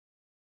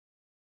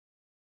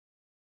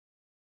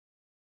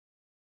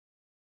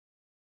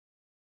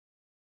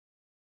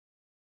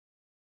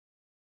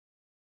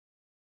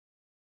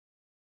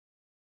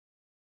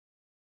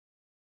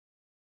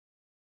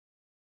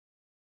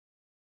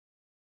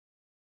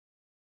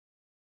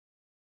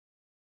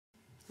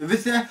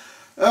with the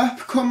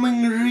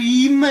upcoming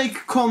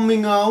remake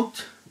coming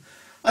out,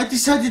 I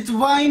decided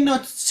why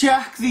not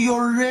check the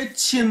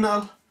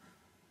original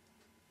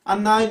A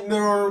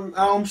Nightmare on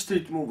Elm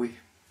Street movie.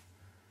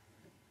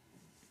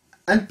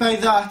 And by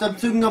that I'm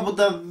talking about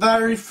the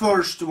very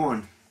first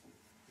one.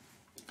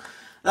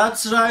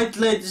 That's right,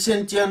 ladies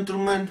and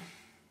gentlemen.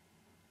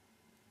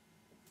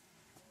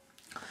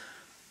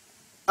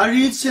 I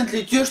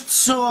recently just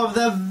saw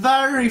the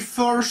very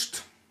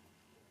first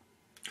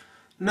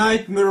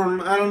Nightmare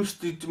on Elm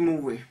Street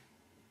movie.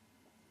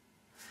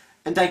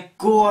 And I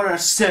gotta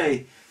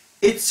say,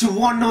 it's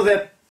one of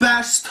the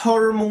best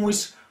horror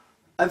movies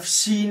I've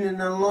seen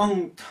in a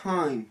long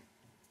time.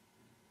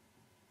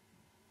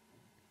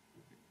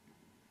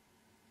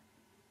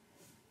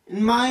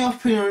 In my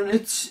opinion,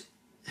 it's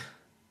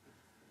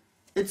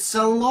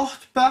a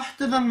lot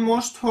better than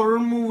most horror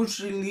movies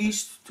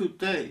released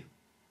today.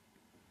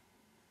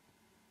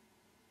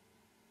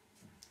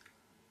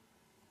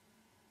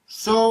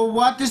 So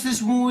what is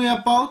this movie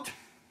about?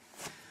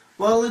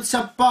 Well, it's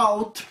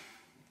about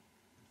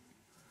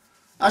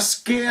a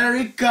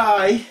scary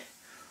guy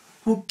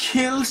who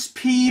kills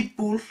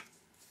people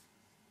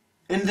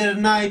in their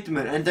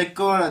nightmare, and I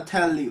gotta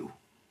tell you,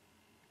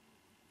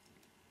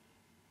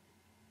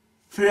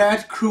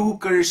 Fred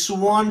Krueger is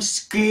one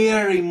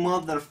scary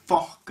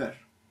motherfucker.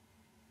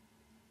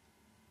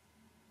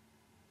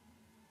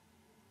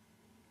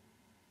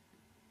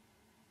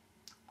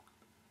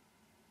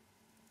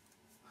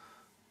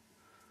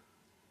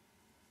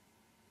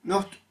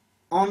 Not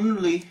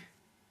only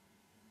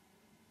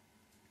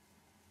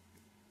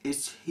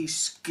is he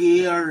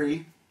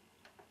scary,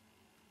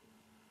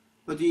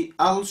 but he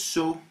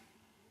also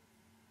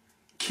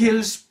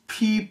kills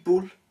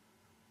people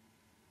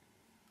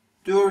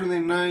during the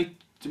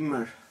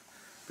nightmare,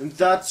 and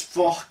that's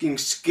fucking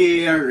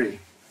scary.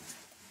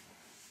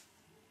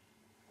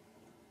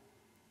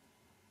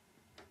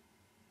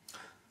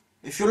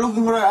 If you're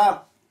looking for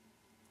a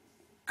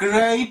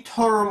great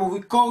horror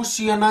movie, go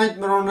see A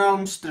Nightmare on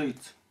Elm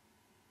Street.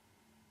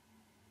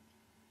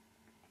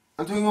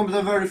 I'm talking about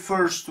the very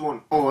first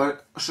one. Oh,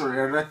 sorry,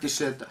 I already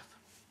said that.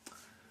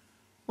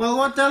 Well,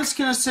 what else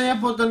can I say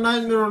about A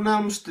Nightmare on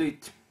Elm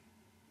Street?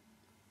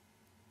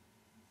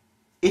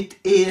 It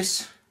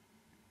is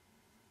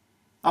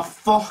a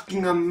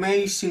fucking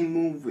amazing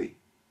movie.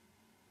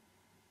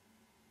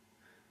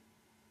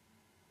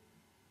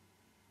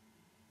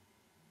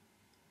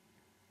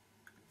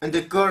 And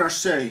I gotta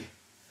say,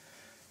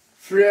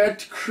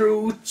 Fred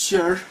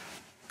Krueger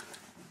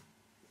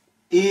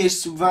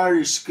is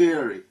very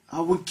scary.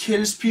 How he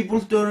kills people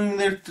during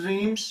their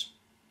dreams.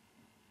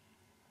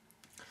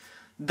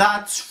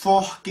 That's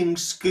fucking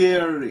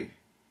scary.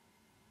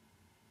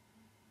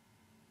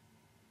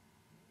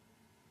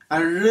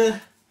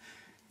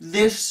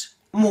 This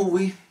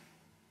movie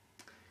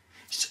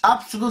is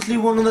absolutely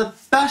one of the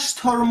best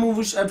horror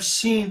movies I've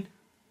seen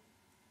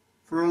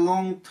for a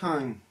long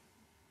time.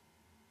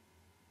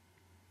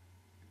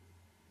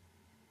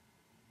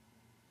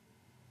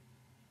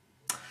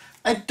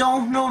 I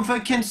don't know if I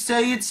can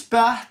say it's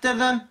better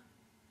than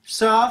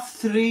Saw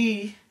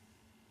 3,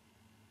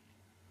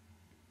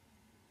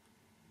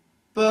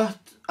 but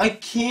I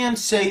can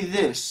say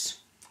this.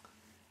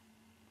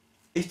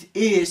 It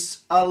is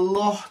a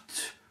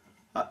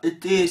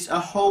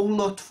whole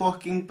lot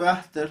fucking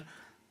better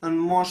than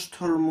most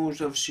horror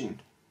movies I've seen.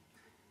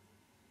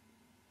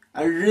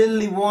 I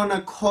really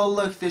wanna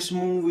collect this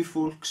movie,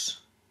 folks.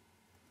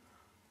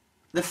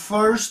 The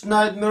first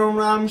Nightmare on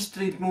Elm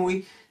Street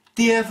movie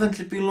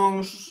definitely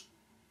belongs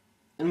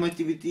in my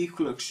DVD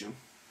collection.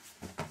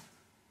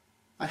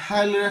 I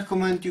highly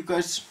recommend you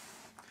guys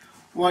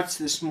watch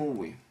this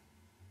movie.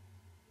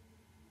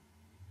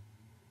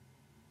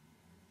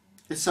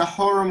 It's a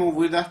horror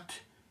movie that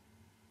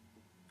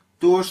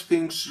does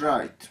things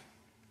right.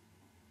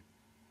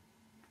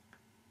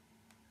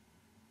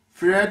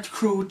 Fred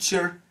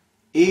Krueger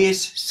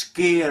is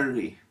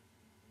scary.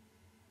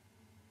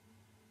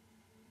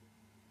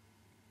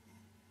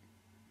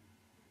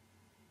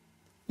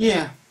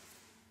 Yeah.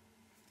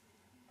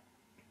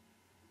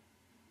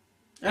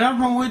 I don't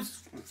know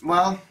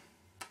well,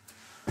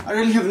 I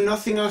really have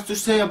nothing else to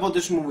say about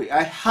this movie.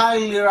 I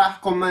highly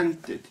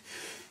recommend it.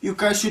 You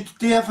guys should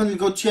definitely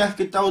go check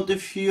it out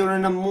if you're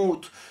in a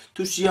mood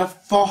to see a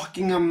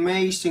fucking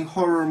amazing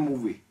horror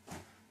movie.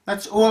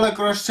 That's all I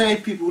gotta say,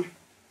 people.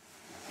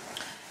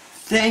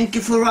 Thank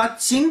you for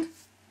watching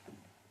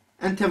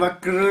and have a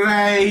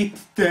great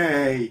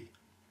day.